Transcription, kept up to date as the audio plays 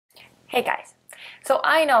Hey guys, so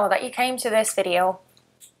I know that you came to this video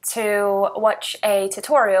to watch a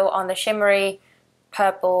tutorial on the shimmery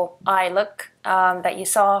purple eye look that you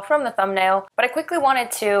saw from the thumbnail, but I quickly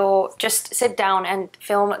wanted to just sit down and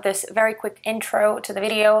film this very quick intro to the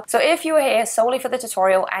video. So if you are here solely for the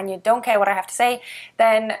tutorial and you don't care what I have to say,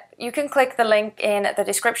 then you can click the link in the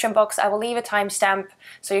description box. I will leave a timestamp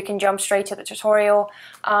so you can jump straight to the tutorial.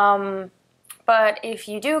 But if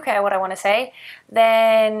you do care what I want to say,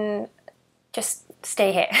 then just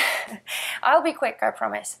stay here. I'll be quick, I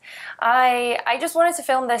promise. I just wanted to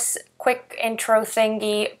film this quick intro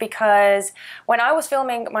thingy because when I was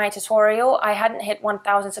filming my tutorial, I hadn't hit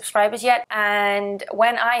 1,000 subscribers yet, and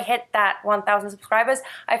when I hit that 1,000 subscribers,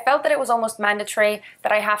 I felt that it was almost mandatory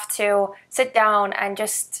that I have to sit down and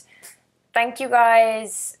just thank you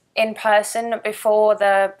guys in person before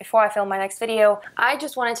I film my next video. I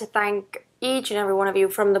just wanted to thank each and every one of you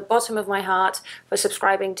from the bottom of my heart for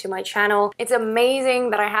subscribing to my channel. It's amazing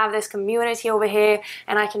that I have this community over here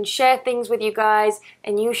and I can share things with you guys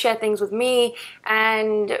and you share things with me,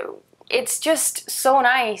 and it's just so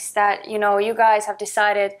nice that, you know, you guys have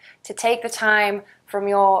decided to take the time from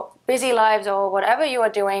your busy lives or whatever you are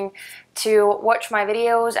doing to watch my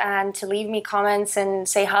videos and to leave me comments and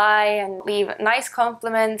say hi and leave nice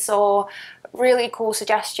compliments or really cool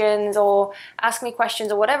suggestions or ask me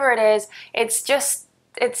questions or whatever it is. It's just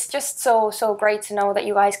so great to know that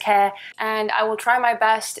you guys care, and I will try my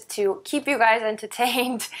best to keep you guys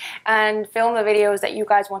entertained and film the videos that you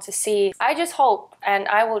guys want to see. I just hope, and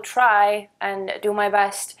I will try and do my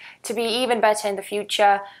best to be even better in the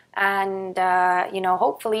future, and you know,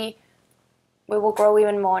 hopefully we will grow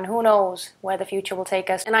even more, and who knows where the future will take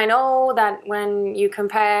us. And I know that when you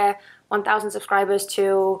compare 1,000 subscribers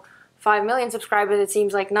to 5 million subscribers, it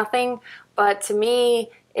seems like nothing, but to me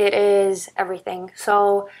it is everything.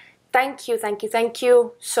 So thank you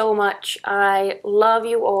so much. I love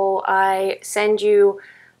you all. I send you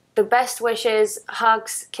the best wishes,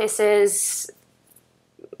 hugs, kisses,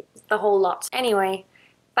 the whole lot. Anyway,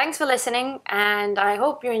 thanks for listening, and I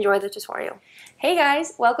hope you enjoyed the tutorial. Hey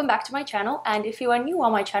guys, welcome back to my channel, and if you are new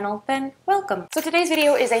on my channel, then welcome. So today's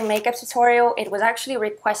video is a makeup tutorial. It was actually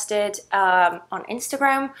requested on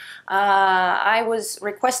Instagram. I was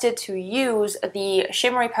requested to use the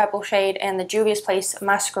shimmery purple shade in the Juvia's Place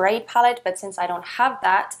Masquerade palette, but since I don't have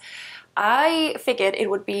that, I figured it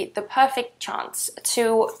would be the perfect chance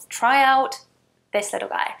to try out this little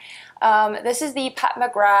guy. This is the Pat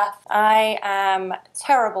McGrath. I am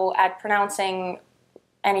terrible at pronouncing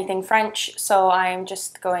anything French, so I'm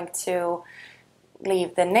just going to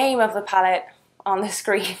leave the name of the palette on the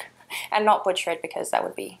screen and not butcher it, because that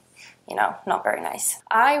would be, you know, not very nice.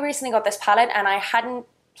 I recently got this palette and I hadn't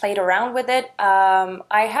played around with it.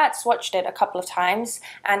 I had swatched it a couple of times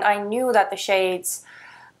and I knew that the shades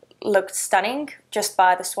looked stunning just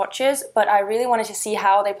by the swatches, but I really wanted to see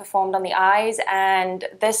how they performed on the eyes, and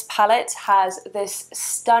this palette has this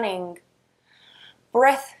stunning,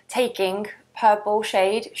 breathtaking purple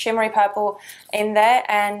shade, shimmery purple in there,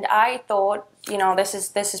 and I thought, you know, this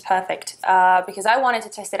is perfect because I wanted to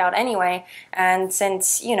test it out anyway, and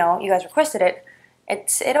since, you know, you guys requested it,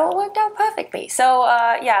 it all worked out perfectly. So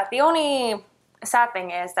yeah, the only sad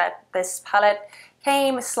thing is that this palette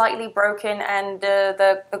came slightly broken, and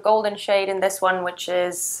the golden shade in this one, which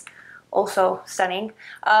is also stunning,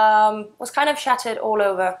 was kind of shattered all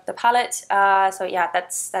over the palette. So yeah,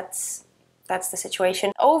 that's the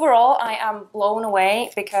situation. Overall, I am blown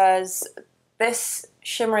away because this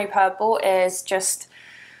shimmery purple is just,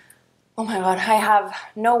 oh my god, I have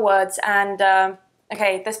no words. And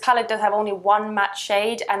okay, this palette does have only one matte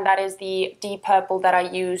shade, and that is the deep purple that I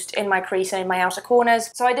used in my crease and in my outer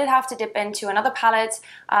corners. So I did have to dip into another palette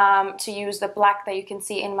to use the black that you can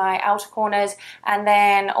see in my outer corners, and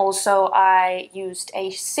then also I used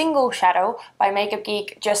a single shadow by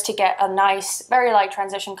MakeupGeek just to get a nice, very light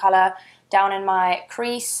transition color down in my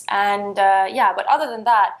crease. And yeah, but other than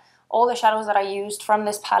that, all the shadows that I used from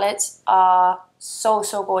this palette are so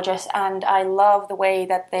gorgeous, and I love the way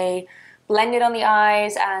that they blended on the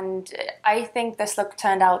eyes, and I think this look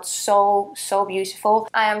turned out so beautiful.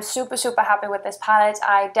 I am super happy with this palette.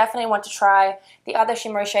 I definitely want to try the other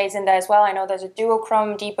shimmery shades in there as well. I know there's a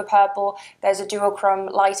duochrome deeper purple, there's a duochrome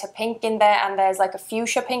lighter pink in there, and there's like a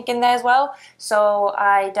fuchsia pink in there as well. So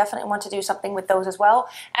I definitely want to do something with those as well.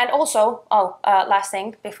 And also, last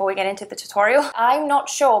thing before we get into the tutorial, I'm not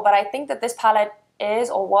sure, but I think that this palette is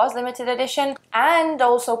or was limited edition, and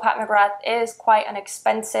also Pat McGrath is quite an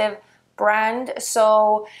expensive brand.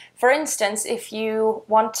 So for instance, if you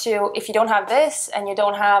don't have this and you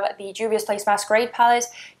don't have the Juvia's Place Masquerade palette,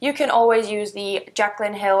 you can always use the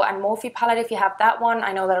Jaclyn Hill and Morphe palette if you have that one.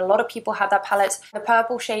 I know that a lot of people have that palette. The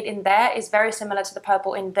purple shade in there is very similar to the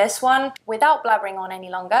purple in this one. Without blabbering on any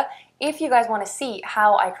longer, if you guys want to see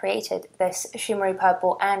how I created this shimmery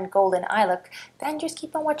purple and golden eye look, then just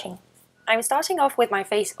keep on watching. I'm starting off with my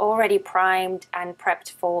face already primed and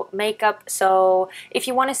prepped for makeup, so if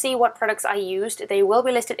you want to see what products I used, they will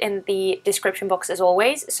be listed in the description box as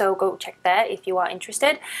always, so go check there if you are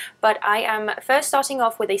interested. But I am first starting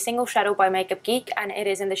off with a single shadow by MakeupGeek, and it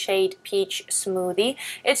is in the shade Peach Smoothie.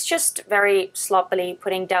 It's just very sloppily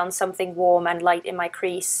putting down something warm and light in my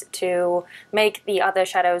crease to make the other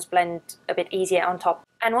shadows blend a bit easier on top.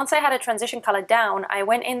 And once I had a transition color down, I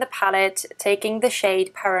went in the palette taking the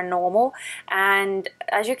shade Paranormal, and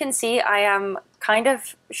as you can see, I am kind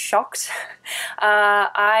of shocked.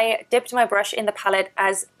 I dipped my brush in the palette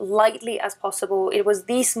as lightly as possible. It was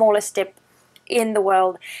the smallest dip in the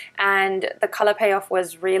world, and the color payoff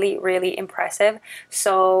was really, really impressive.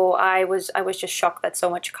 So I was just shocked that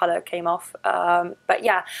so much color came off. But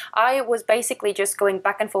yeah, I was basically just going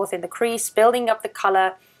back and forth in the crease, building up the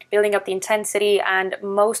color, building up the intensity, and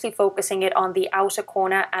mostly focusing it on the outer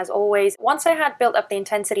corner as always. Once I had built up the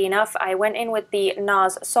intensity enough, I went in with the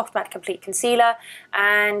NARS Soft Matte Complete Concealer,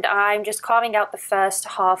 and I'm just carving out the first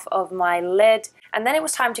half of my lid. And then it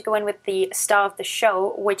was time to go in with the star of the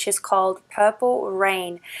show, which is called Purple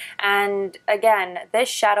Rain. And again, this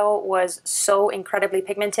shadow was so incredibly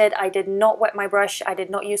pigmented. I did not wet my brush, I did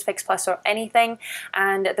not use Fix Plus or anything,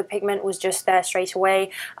 and the pigment was just there straight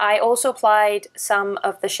away. I also applied some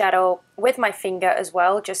of the shadow with my finger as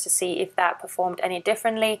well, just to see if that performed any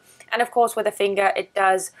differently. And of course with a finger it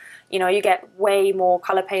does, you know, you get way more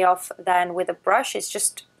color payoff than with a brush. It's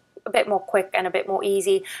just a bit more quick and a bit more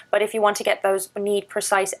easy, but if you want to get those neat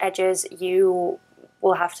precise edges, you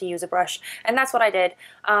will have to use a brush, and that's what I did.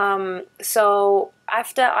 So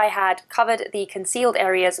after I had covered the concealed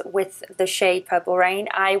areas with the shade Purple Rain,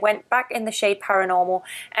 I went back in the shade Paranormal,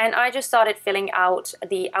 and I just started filling out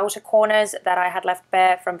the outer corners that I had left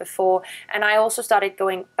bare from before, and I also started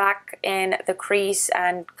going back in the crease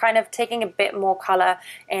and kind of taking a bit more color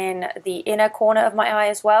in the inner corner of my eye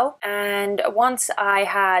as well. And once I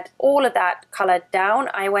had all of that color down,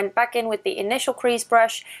 I went back in with the initial crease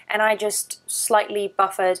brush, and I just slightly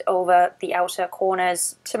buffered over the outer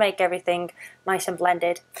corners to make everything nice and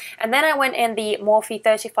blended. And then I went in the Morphe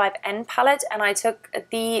 35N palette, and I took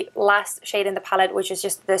the last shade in the palette, which is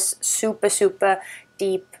just this super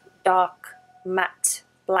deep dark matte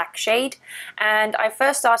black shade. And I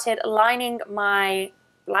first started lining my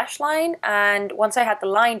lash line, and once I had the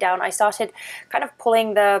line down, I started kind of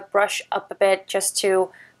pulling the brush up a bit just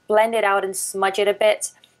to blend it out and smudge it a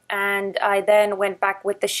bit. And I then went back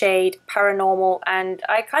with the shade Paranormal, and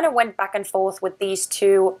I kind of went back and forth with these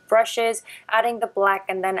two brushes, adding the black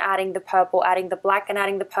and then adding the purple, adding the black and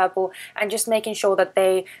adding the purple, and just making sure that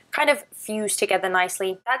they kind of fuse together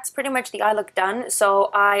nicely. That's pretty much the eye look done.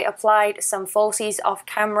 So I applied some falsies off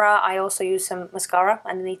camera. I also used some mascara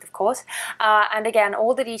underneath, of course. And again,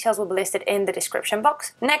 all the details will be listed in the description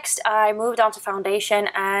box. Next, I moved on to foundation,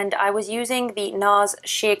 and I was using the NARS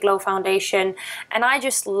Sheer Glow foundation, and I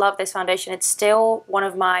just love this foundation. It's still one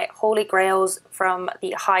of my holy grails from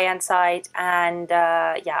the high-end side, and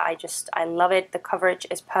yeah, I love it. The coverage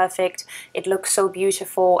is perfect. It looks so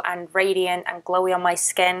beautiful and radiant and glowy on my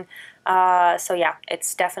skin. So yeah,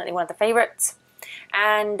 it's definitely one of the favorites.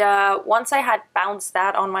 And once I had bounced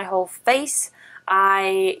that on my whole face,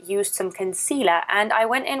 I used some concealer, and I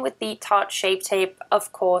went in with the Tarte Shape Tape,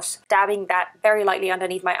 of course, dabbing that very lightly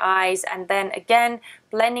underneath my eyes, and then again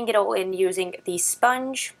blending it all in using the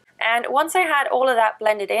sponge. And once I had all of that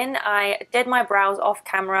blended in, I did my brows off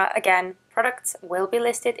camera. Again, products will be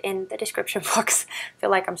listed in the description box. I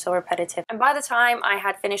feel like I'm so repetitive. And by the time I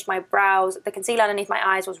had finished my brows, the concealer underneath my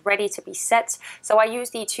eyes was ready to be set. So I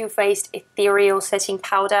used the Too Faced Ethereal setting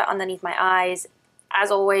powder underneath my eyes. As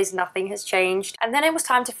always, nothing has changed. And then it was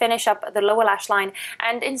time to finish up the lower lash line,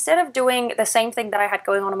 and instead of doing the same thing that I had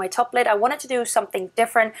going on my top lid, I wanted to do something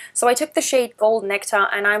different. So I took the shade Gold Nectar,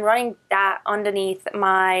 and I'm running that underneath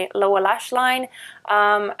my lower lash line.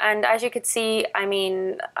 And as you could see, I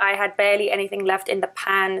mean, I had barely anything left in the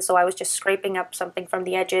pan, so I was just scraping up something from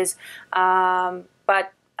the edges.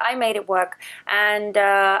 But I made it work, and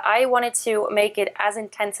I wanted to make it as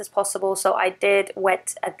intense as possible, so I did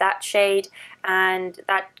wet at that shade, and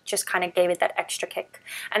that just kind of gave it that extra kick.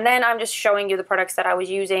 And then I'm just showing you the products that I was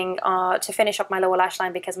using to finish up my lower lash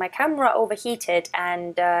line, because my camera overheated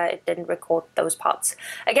and it didn't record those parts.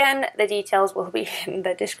 Again, the details will be in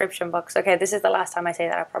the description box. Okay, this is the last time I say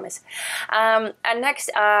that, I promise. And next,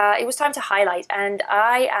 it was time to highlight, and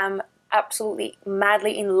I am absolutely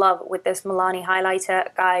madly in love with this Milani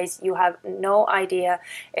highlighter. Guys, you have no idea.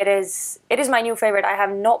 It is my new favorite. I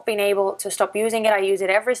have not been able to stop using it. I use it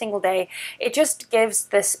every single day. It just gives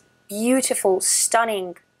this beautiful,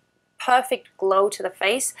 stunning, perfect glow to the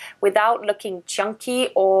face without looking chunky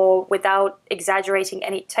or without exaggerating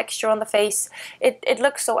any texture on the face. It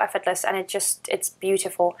looks so effortless, and it's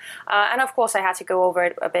beautiful. And of course I had to go over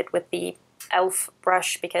it a bit with the e.l.f.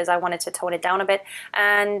 brush because I wanted to tone it down a bit.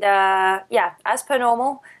 And yeah, as per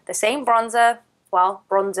normal, the same bronzer, well,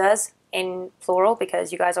 bronzers in plural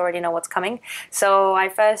because you guys already know what's coming. So I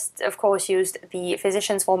first, of course, used the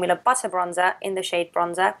Physicians Formula Butter Bronzer in the shade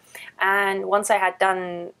Bronzer. And once I had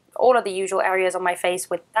done all of the usual areas on my face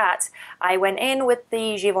with that, I went in with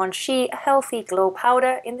the Givenchy Healthy Glow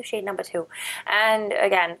Powder in the shade number 2. And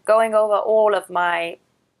again, going over all of my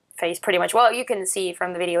face pretty much. Well, you can see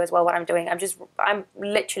from the video as well what I'm doing. I'm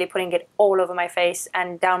literally putting it all over my face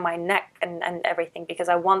and down my neck and everything, because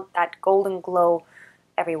I want that golden glow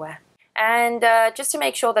everywhere. And just to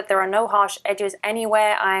make sure that there are no harsh edges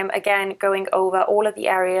anywhere, I'm again going over all of the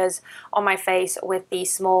areas on my face with the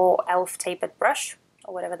small e.l.f. tapered brush,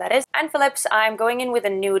 or whatever that is. And for lips, I'm going in with a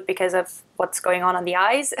nude because of what's going on the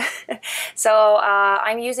eyes. So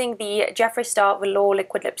I'm using the Jeffree Star Velour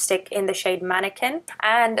Liquid Lipstick in the shade Mannequin.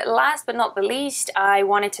 And last but not the least, I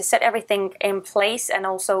wanted to set everything in place and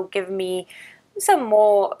also give me some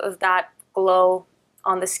more of that glow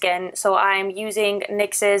on the skin. So I'm using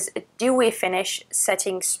NYX's Dewy Finish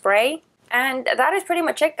Setting Spray. And that is pretty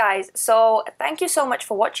much it, guys. So thank you so much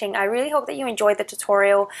for watching. I really hope that you enjoyed the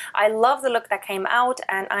tutorial. I love the look that came out,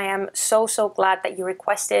 and I am so glad that you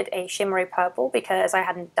requested a shimmery purple, because I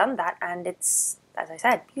hadn't done that, and it's, as I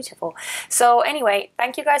said, beautiful. So anyway,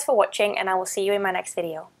 thank you guys for watching, and I will see you in my next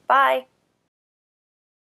video. Bye!